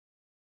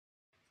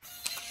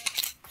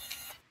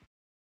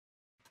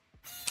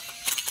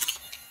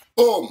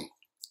Boom.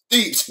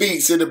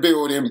 Deepsspeaks in the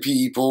building,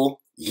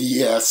 people.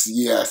 Yes,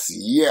 yes,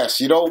 yes.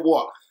 You know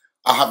what?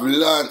 I have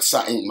learned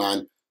something,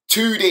 man.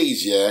 2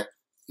 days, yeah,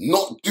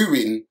 not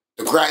doing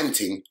the Grime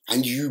thing,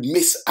 and you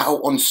miss out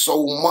on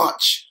so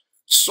much.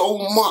 So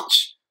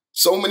much.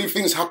 So many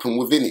things happen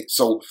within it.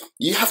 So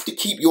you have to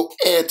keep your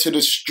ear to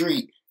the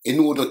street in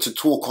order to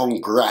talk on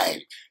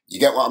Grime. You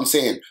get what I'm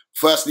saying?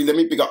 Firstly, let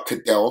me big up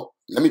Cadell.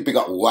 Let me big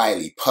up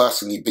Wiley.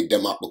 Personally big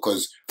them up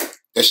because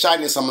they're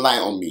shining some light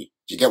on me.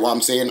 Do you get what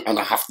I'm saying? And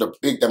I have to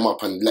big them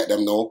up and let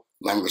them know.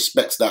 Man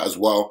respects that as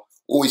well.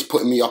 Always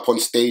putting me up on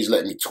stage,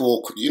 letting me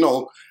talk. You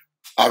know,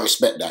 I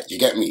respect that. You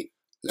get me?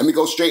 Let me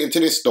go straight into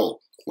this though.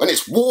 When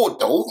it's war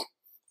though,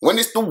 when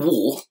it's the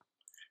war,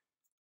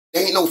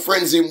 there ain't no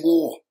friends in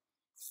war.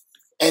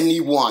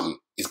 Anyone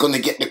is going to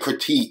get the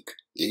critique.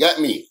 You get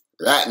me?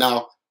 Right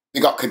now,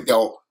 big up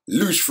Cadell.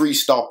 Loose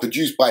Freestyle,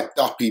 produced by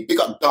Duppy. Big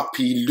up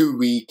Duppy,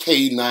 Louis,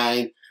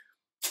 K9,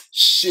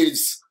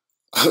 Shiz.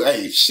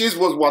 Hey, Shiz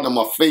was one of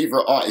my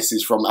favourite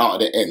artists from Out of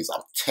the Ends.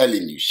 I'm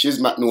telling you. Shiz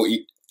McNaughty,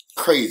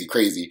 crazy,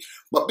 crazy.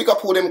 But big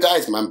up all them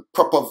guys, man.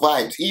 Proper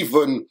vibes.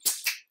 Even,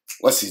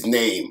 what's his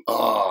name?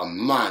 Oh,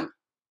 man.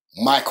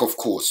 Mike, of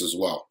course, as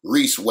well.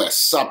 Reese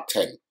West, Sub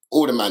 10.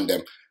 All the man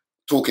them.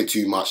 Talking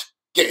too much.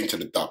 Get into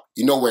the dub.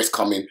 You know where it's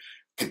coming.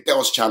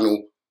 Cadell's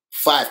channel,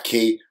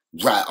 5K,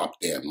 right up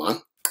there,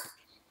 man.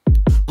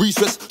 Reese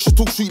should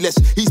talk street less.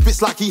 He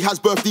spits like he has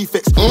birth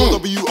defects.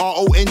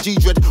 W-R-O-N-G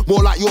dread.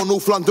 More like your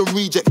North London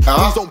reject.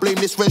 Please don't blame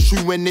this rent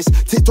stream when this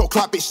TikTok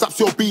clap bitch slaps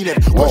your bean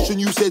head. Question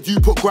you said you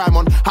put Grime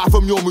on. Half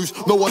from your moves,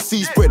 no one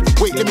sees bread.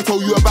 Wait, let me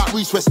tell you about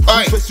Reese West.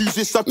 Reese West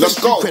uses subject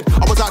street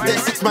cred. I was out there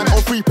 6 man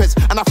on 3 pence,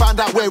 and I found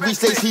out where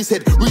Reese lays his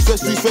head. Reese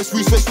West, Reese West,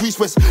 Reese West, Reese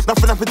West.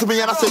 Nothing happened to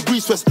me and I said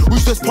Reese West.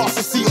 Reese West passed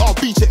the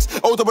CRB checks.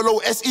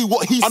 O-O-S-E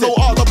what he said. I know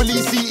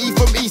R-E-E-C-E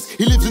from East.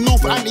 He lives in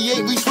North and he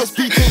ain't Reese West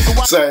PK.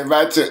 So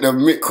man took the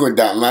mick with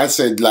that, man.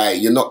 Said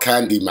like, you're not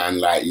Candy, man.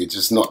 Like, you're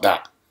just not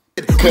that.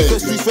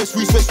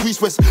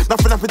 Reese West.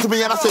 Nothing happened to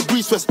me and I said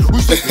Reese West.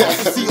 Reese West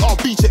passed the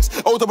CRB checks.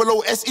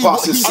 O-O-S-E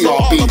what he said. I know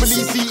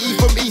R-E-E-C-E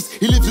from East.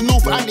 He lives in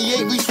North and he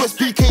ain't Reese West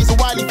PK's a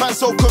Wiley fan,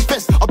 so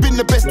confess. I've been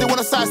the best, they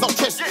wanna size up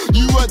chest.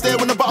 You weren't there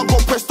when the button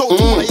got pressed. Don't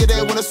talk like you're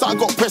there when the sign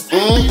got pressed.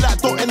 Be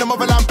like Dot in the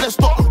motherland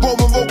blessed. Stop, roll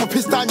with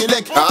piss down your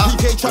leg.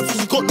 PK traps,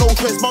 she's got no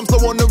stress. Mum's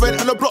low on the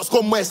rent and the block's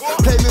gone west.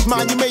 Play with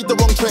man, you made the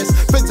wrong choice.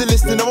 Feds are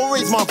listening, I won't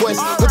raise my voice.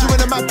 But you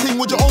in a mad thing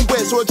with your own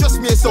wear, so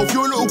adjust me yourself,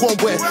 you're a little gone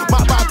wear.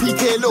 Might buy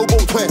PK a little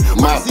boat wear.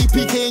 Might see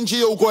PK and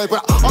Geo boy,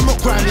 but I'm not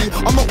Grammy,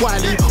 I'm not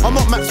Wiley, I'm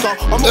not Maxstar,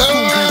 I'm not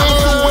Coolzy.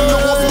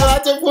 I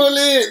had to pull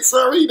it.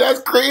 Sorry, that's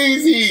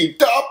crazy.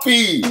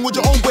 Duppy. With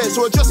your own wear,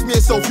 so adjust me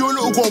yourself, you're a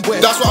little gone wear.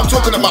 That's what I'm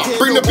talking about.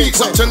 Bring the beats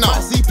up to now.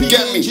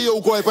 Get me.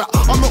 Geo boy, but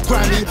I'm not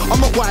Grammy,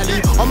 I'm not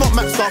Wiley, I'm not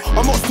Maxstar,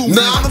 I'm not Coolzy.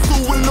 I'm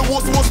still winning the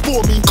war, so what's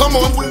for me? Come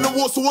on. Still winning the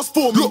war, so what's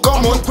for me? Look,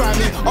 come on. I'm not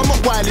Grammy, I'm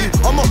not Wiley,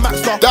 I'm not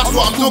Maxstar. That's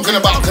what I'm talking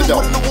about,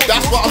 Cadell.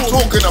 That's what I'm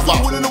talking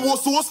about. Winning the war,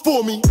 so what's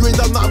for me? You ain't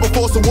done nothing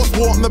before, so what's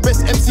war? I'm the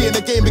best MC in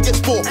the game, it gets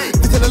 4.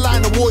 If you tell a lie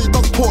in the war, you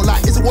done poor.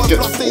 Like, is it worth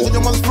plus stays on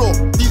your mum's floor?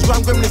 These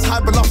Grime gremlins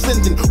high but love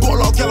sending. Got a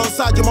lot of gal on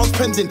side, your mum's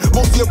pending.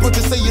 Most of your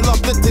brothers say you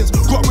love dentins.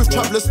 Grew up with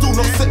travellers, still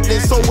not settling.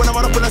 So when I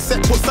run up in a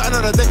set, put something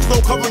on the deck, no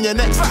covering your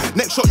necks.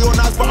 Next shot, you're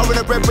nice, but I'm in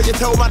a bread, but you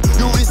tell man,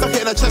 you already stuck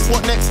it in a chest,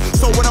 what next?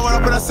 So when I run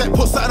up in a set,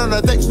 put something on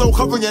the deck, no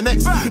covering your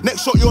necks.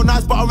 Next shot, you're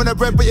nice, but I'm in a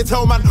bread, but you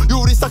tell man, you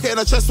already stuck it in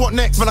a chest, what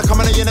next? When I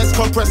come in at your next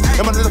compress,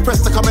 and man in the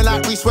press, to come in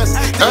like Reese West.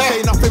 Didn't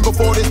say nothing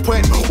before this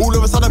point. All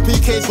of a sudden,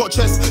 PK's got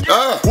chest.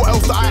 What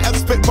else do I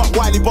expect but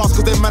Wiley bars,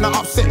 cause them men are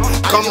upset.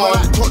 Come on.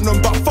 Like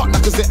Tottenham, but fuck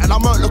like a zit. And I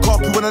murked the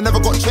carpet when I never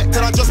got checked.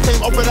 And I just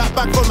came off of that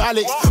bag from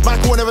Alex.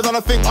 Michael never done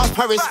a thing, us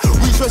Paris.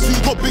 Reese West, who's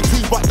got big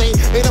shoes, but they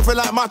ain't nothing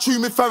like my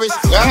tune with Ferris.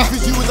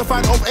 Because you was a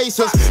fan of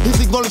Aces, his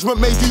acknowledgement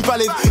made you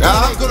valid. He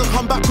ain't gonna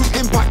come back with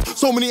impact.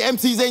 So many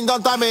MCs ain't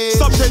done damage.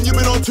 Sub 10, you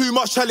been on too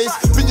much chalice.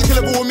 Think you can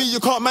level with me, you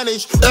can't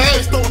manage.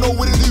 Reese don't know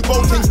where to do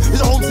both things. It's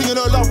a home thing and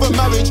her love and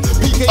marriage.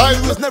 PK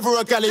was never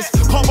a gallus.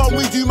 Can't run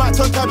with you, might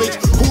turn cabbage.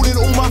 Calling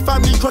all my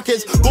family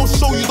crackers. Go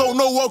show you don't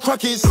know what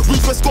crack is.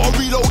 Reese West gotta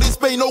reload in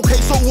Spain, okay,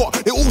 so what?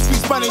 They all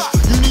speak Spanish.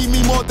 You need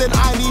me more than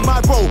I need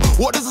my bro.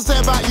 What does it say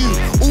about you?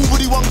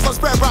 Already one cause I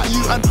spread about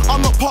you. And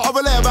I'm not part of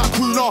a layer about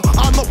crew, no.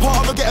 I'm not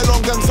part of a get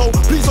along gang, so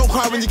please don't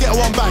cry when you get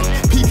one back.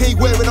 PK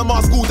wearing a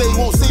mask all day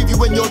won't save you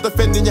when you're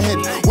defending your head.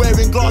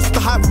 Wearing glasses to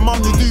hide from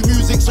mum, you do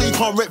music so you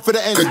can't rep for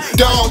the end.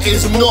 Cadell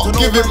is not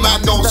giving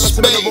man no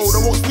space. I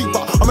won't speak,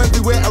 but I'm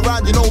everywhere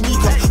around, you know me,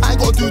 cause I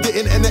ain't gotta do the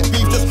internet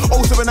beef. Just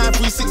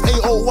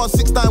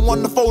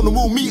 07936801691 the phone and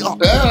we'll meet up.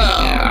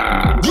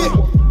 Yeah.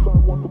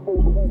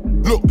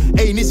 Look,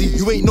 hey Nizzy,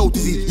 you ain't no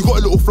dizzy. You got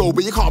a little flow,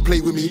 but you can't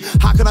play with me.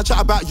 How can I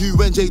chat about you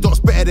when J Dot's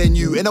better than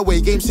you? In a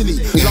way, game silly.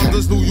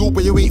 London's New York,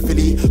 but you ain't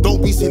Philly.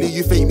 Don't be silly,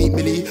 you fake meat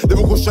Millie.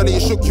 Liverpool Shelley, you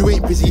shook, you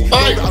ain't busy.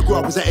 I grew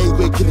up as an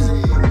 8-grade killie.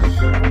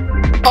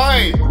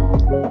 Aye.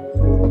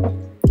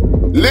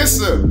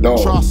 Listen, no.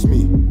 Trust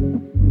me.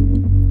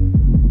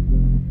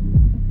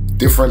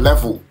 Different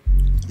level.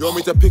 You want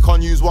me to pick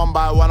on yous one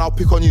by one? I'll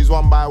pick on yous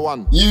one by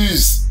one.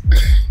 Use.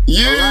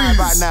 Right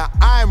about now,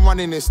 I'm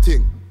running this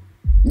thing.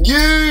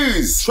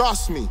 Use.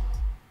 Trust me.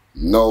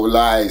 No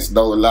lies,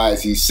 no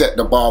lies. He set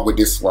the bar with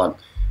this one.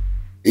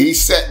 He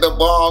set the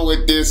bar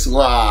with this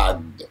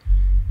one.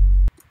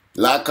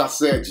 Like I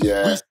said,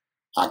 yeah.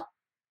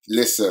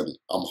 Listen,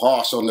 I'm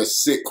harsh on the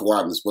sick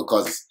ones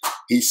because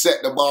he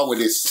set the bar with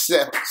his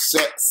set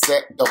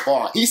the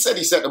bar. He said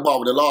he set the bar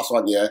with the last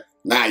one, yeah.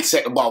 Nah, he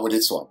set the bar with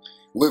this one.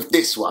 With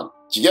this one.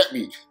 Do you get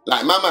me?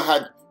 Like, Mama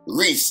had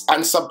Reese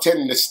and Sub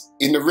 10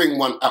 in the ring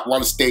at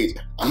one stage.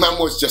 And man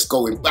was just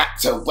going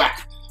back to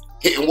back.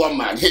 Hitting one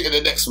man, hitting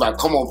the next man.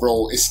 Come on,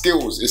 bro. It's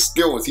skills. It's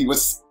skills. He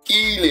was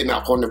skilling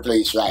up on the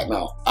place right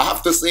now. I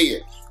have to say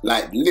it.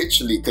 Like,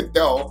 literally,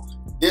 Cadell,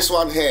 this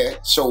one here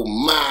showed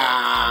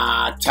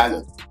mad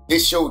talent.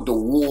 This showed the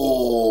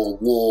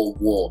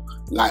war.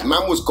 Like,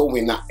 man was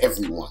going at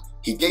everyone.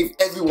 He gave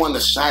everyone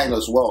a shine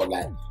as well.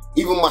 Like,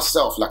 even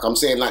myself, like I'm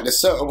saying, like, there's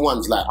certain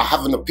ones, like, I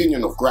have an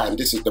opinion of grime.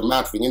 This is the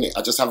mad thing, innit?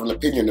 I just have an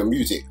opinion of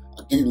music.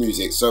 I do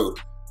music. So,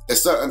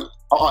 there's certain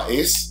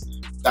artists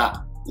that,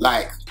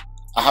 like,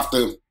 I have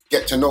to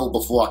get to know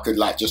before I could,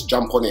 like, just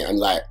jump on it and,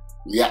 like,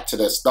 react to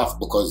their stuff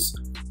because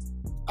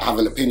I have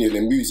an opinion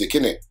in music,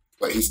 innit?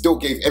 But he still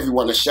gave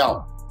everyone a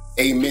shout.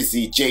 A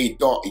Mizzy, J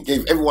Dot, he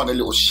gave everyone a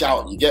little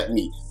shout, you get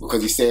me?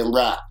 Because he's saying,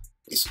 right,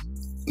 it's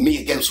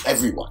me against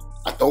everyone.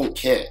 I don't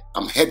care.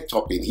 I'm head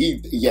topping.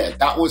 Yeah,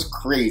 that was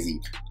crazy.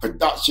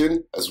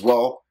 Production as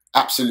well,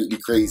 absolutely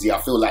crazy.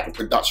 I feel like the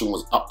production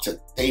was up to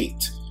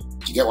date.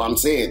 Do you get what I'm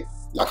saying?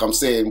 Like I'm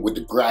saying with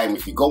the grime,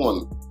 if you go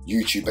on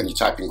YouTube and you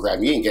type in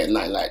grime, you ain't getting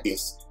nothing like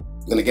this.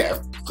 You're gonna get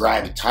a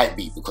grime type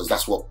beat because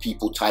that's what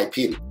people type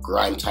in,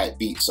 grime type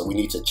beats. So we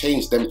need to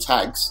change them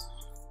tags.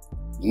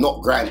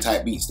 Not grime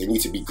type beats, they need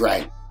to be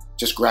grime,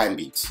 just grime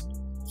beats.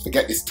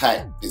 Forget this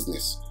type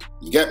business,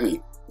 you get me?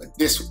 But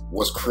this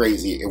was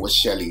crazy, it was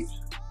Shelly.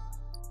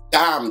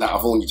 Damn that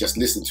I've only just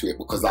listened to it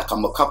because like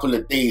I'm a couple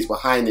of days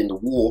behind in the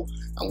war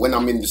and when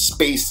I'm in the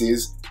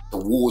spaces, the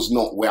war's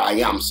not where I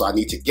am, so I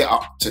need to get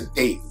up to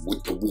date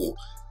with the war.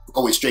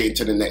 Going straight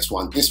into the next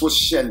one. This was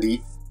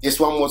Shelly, this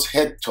one was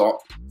head top,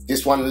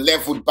 this one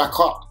leveled back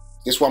up,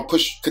 this one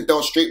pushed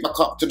Cadell straight back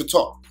up to the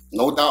top,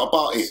 no doubt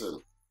about it.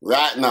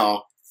 Right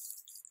now,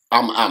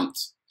 I'm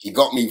amped. He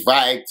got me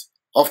vibed.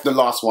 Off the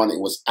last one,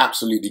 it was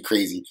absolutely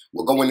crazy.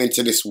 We're going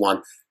into this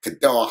one.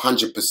 Cadell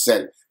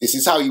 100%. This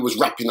is how he was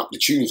wrapping up the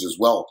tunes as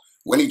well.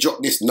 When he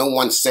dropped this, no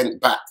one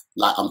sent back.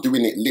 Like, I'm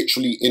doing it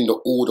literally in the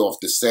order of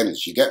the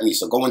sends. You get me?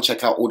 So go and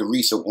check out all the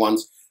recent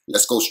ones.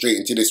 Let's go straight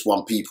into this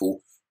one,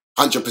 people.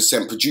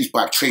 100% produced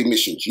by Trade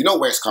Missions. You know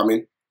where it's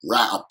coming?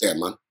 Right up there,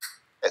 man.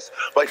 Yes,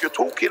 but if you're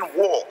talking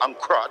war and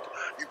crud,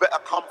 you better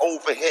come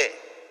over here.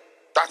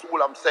 That's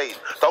all I'm saying.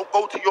 Don't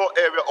go to your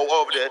area or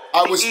over there.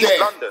 I was East there.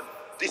 London.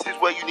 This is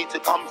where you need to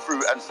come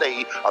through and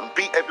say, and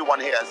beat everyone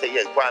here and say,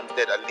 yeah, Grime's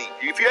dead and leave.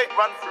 If you ain't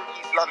run through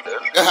East London,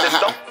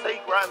 then don't say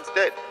Grime's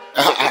dead.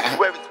 So this is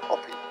where it's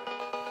popping.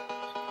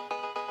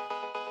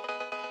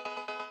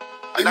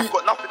 And that's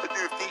got nothing to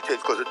do with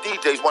DJs, because the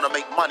DJs want to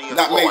make money and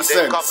they're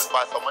governed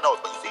by someone else.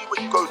 But you see,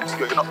 when you go to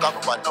you're not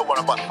governed by no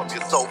one but from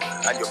yourself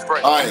and your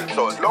friends.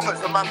 So as long as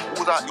the man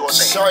calls out your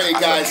name, sorry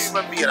guys, as a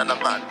human being and a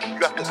man,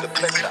 you have to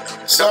defend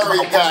that.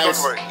 Sorry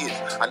guys. It is.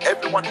 And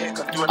everyone here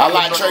can do I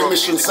like Trade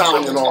Mission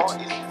sound and all.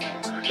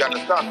 You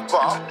understand?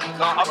 But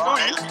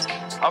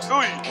I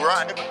feel you.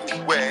 Grime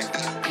is where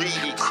it's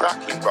really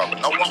cracking, brother.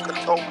 No one can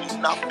tell me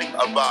nothing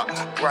about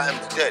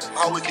Grime's dead.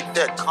 How is it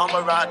dead? Come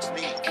around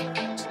me.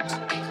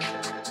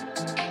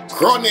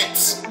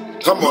 Chronics,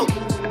 come on.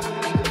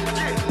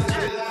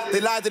 They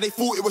lied and they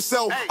thought it was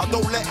self. I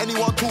don't let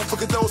anyone talk for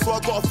Cadell, so I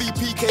got a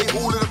VPK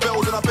all in the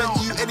bells. And I bet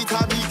you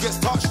anytime he gets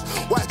touched,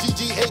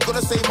 YGG ain't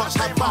gonna say much.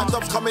 Had 5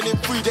 dubs coming in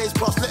 3 days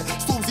plus. Let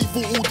Stormzy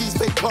fool all these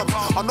fake clubs.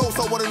 I know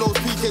someone who knows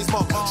PK's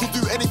mum. She'll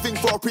do anything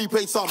for a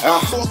prepaid sum.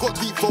 So I got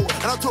deep vote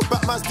and I took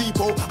Batman's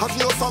depot. Has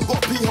your son got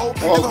P-hole?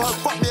 Never heard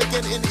fuck me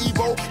again in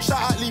Evo.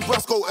 Shout out Lee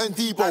Brasco and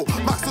Debo.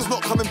 Master's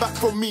not coming back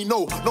from me,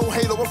 no. No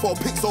Halo before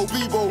Pixel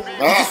Bebo.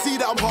 You can see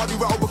that I'm hardly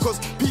rattled because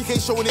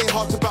PK showing it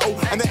hard to battle.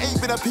 And there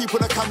ain't been a peep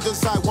on the Camden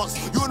side once.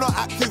 You're not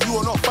active, you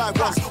are not 5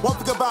 once. One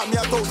thing about me,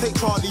 I don't take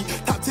Charlie.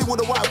 Tapped in with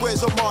the white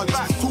wears of Marley.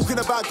 Talking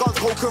about guns,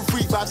 coke and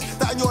free vibes.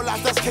 That in your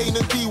life, that's Kane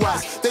and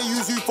D-Wise. They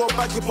use you for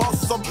baggy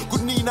parts of some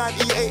good knee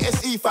 98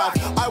 SE5.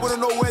 I wanna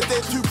know where their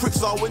 2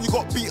 pricks are when you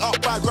got beat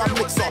up by Grand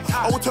Mixer.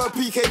 I will turn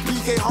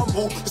PK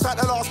humble. Just like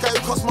the last guy who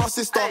cussed my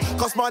sister,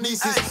 cussed my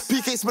nieces.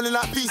 PK smelling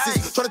like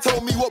feces, trying to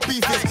tell me what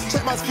beef is.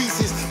 Check my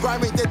species.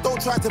 Grime ain't dead,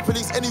 don't try to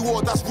police any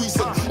war that's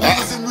recent.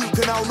 Niggas in root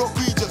canal, not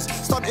Regents.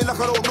 Stunting like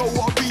I don't know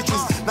what a beach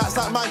is. That's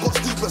like man got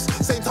sleepless.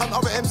 Same time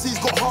other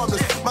MCs got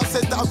harmless. Man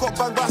said that I got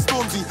banged by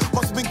Stormzy.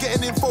 Must have been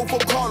getting info from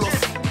Carlos.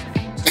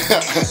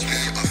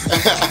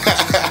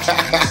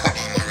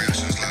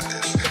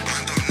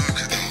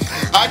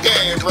 I get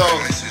it, bro.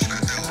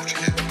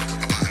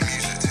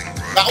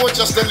 That was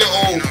just a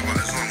little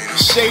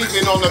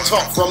shaving on the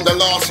top from the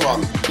last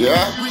one.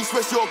 Yeah? Reese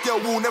West, your girl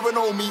will never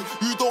know me.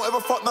 You don't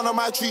ever fuck none of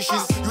my treaches.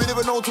 You ain't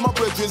never known to my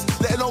brethren,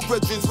 let alone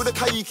brethren with the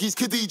Kayikis,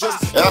 Khadijas.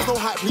 There's no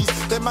hype, please.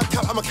 Then man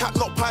cap, I'm a cap,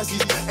 not Pisces.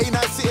 Ain't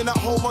I sitting at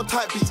home on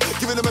tight beats,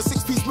 giving them a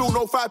 6-piece meal,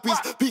 no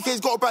 5-piece. PK's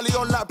got a belly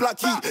on like Black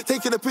Heat,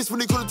 taking a piss when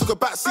he could've took a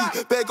back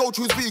seat. Bear go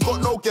choose, but you got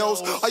no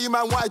girls. Are you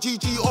man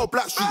YGG or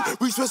Blackstreet?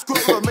 Reach West Group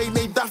for a maid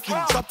named Daphne.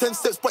 Sub 10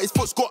 steps, but his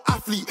foot's got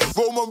athlete.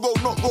 Roman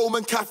road, not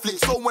Roman Catholic.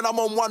 So when I'm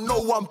on one, no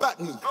one back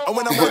me. And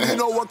when I'm on you,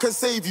 no one can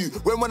save you.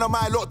 When I'm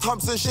out, lot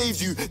Thompson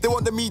shaves you. They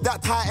want to meet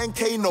that tight and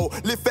Kano.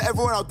 Live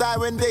forever and I'll die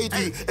when they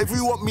do. If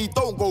you want me,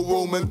 don't go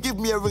Roman. Give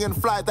me a ring and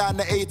fly down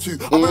the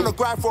A2. I'm on the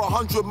grind for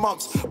 100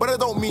 months, but I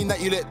don't mean that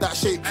you let that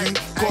shape you.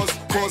 Cause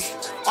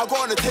I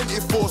got an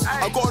attentive force.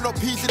 I got enough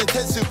peace in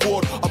intensive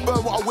ward. I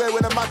burn what I wear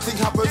when a mad thing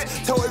happens.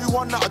 Tell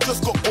everyone that I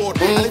just got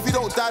bored. And if you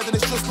don't die, then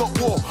it's just not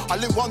war. I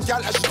link one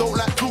gal and she don't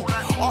like talk.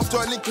 After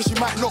I link her, she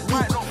might not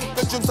walk.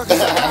 Bedroom's like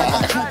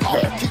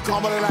a keep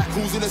calm on the night,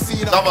 cruising the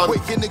scene. I'm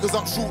waking niggas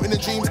up, shooting the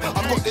dreams.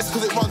 I've got this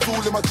cause it runs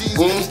all in my jeans.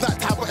 It's that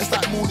time, but it's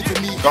like morning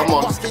to me.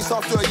 Bus case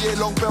after a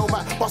year-long bell,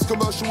 man. Bus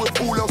commercial with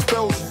all else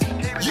bells.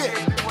 Yeah.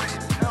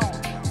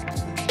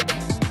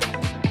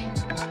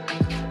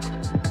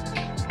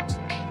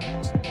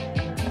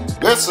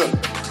 Listen.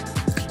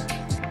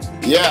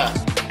 Yeah.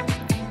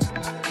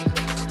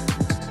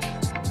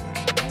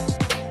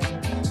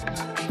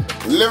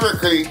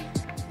 Lyrically,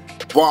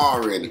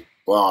 barring.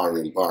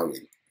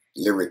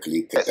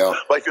 Lyrically, Cadell.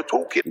 But if you're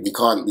talking, we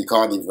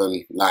can't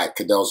even, like,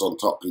 Cadell's on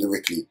top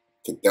lyrically.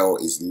 Cadell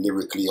is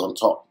lyrically on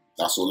top.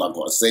 That's all I've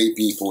got to say,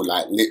 people.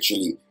 Like,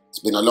 literally, it's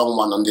been a long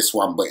one on this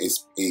one, but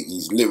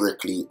he's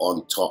lyrically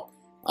on top.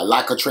 I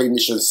like a Trey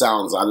Mission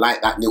sounds. I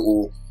like that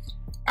little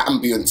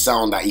ambient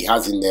sound that he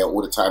has in there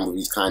all the time with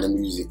his kind of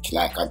music.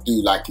 Like, I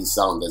do like his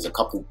sound. There's a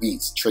couple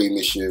beats, Trey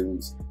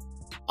Missions,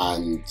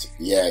 and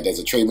yeah, there's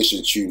a Trey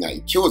Mission tune that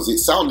he kills. It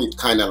sounded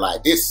kind of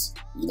like this,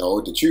 you know.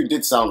 The tune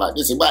did sound like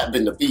this. It might have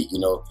been the beat, you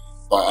know,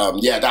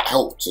 but yeah, that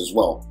helped as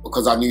well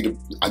because I knew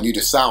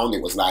the sound.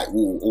 It was like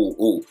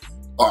ooh.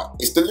 But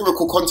it's the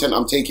lyrical content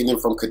I'm taking in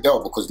from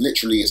Cadell because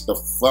literally it's the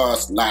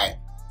first, like,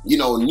 you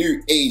know,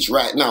 new age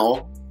right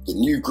now, the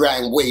new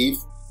grime wave,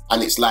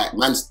 and it's like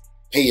man's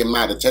paying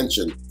mad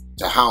attention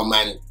to how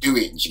man do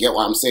it. Do you get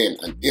what I'm saying?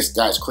 And this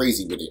guy's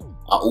crazy with it.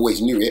 I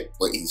always knew it,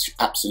 but he's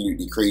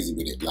absolutely crazy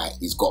with it. Like,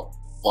 he's got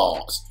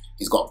bars.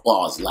 He's got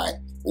bars. Like,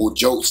 all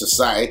jokes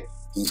aside,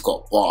 he's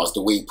got bars.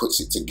 The way he puts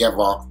it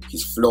together,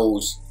 his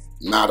flows,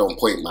 mad on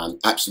point, man.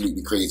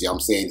 Absolutely crazy. I'm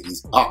saying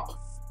he's up.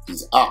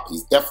 He's up.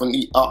 He's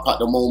definitely up at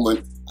the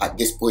moment at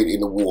this point in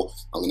the war.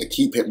 I'm going to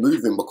keep it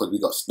moving because we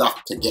got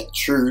stuff to get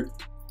through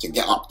to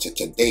get up to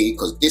today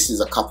because this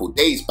is a couple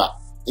days back.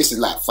 This is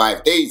like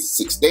 5 days,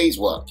 6 days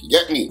work. You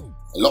get me?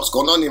 A lot's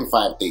gone on in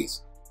 5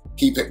 days.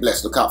 Keep it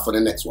blessed. Look out for the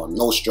next one.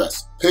 No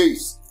stress.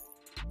 Peace.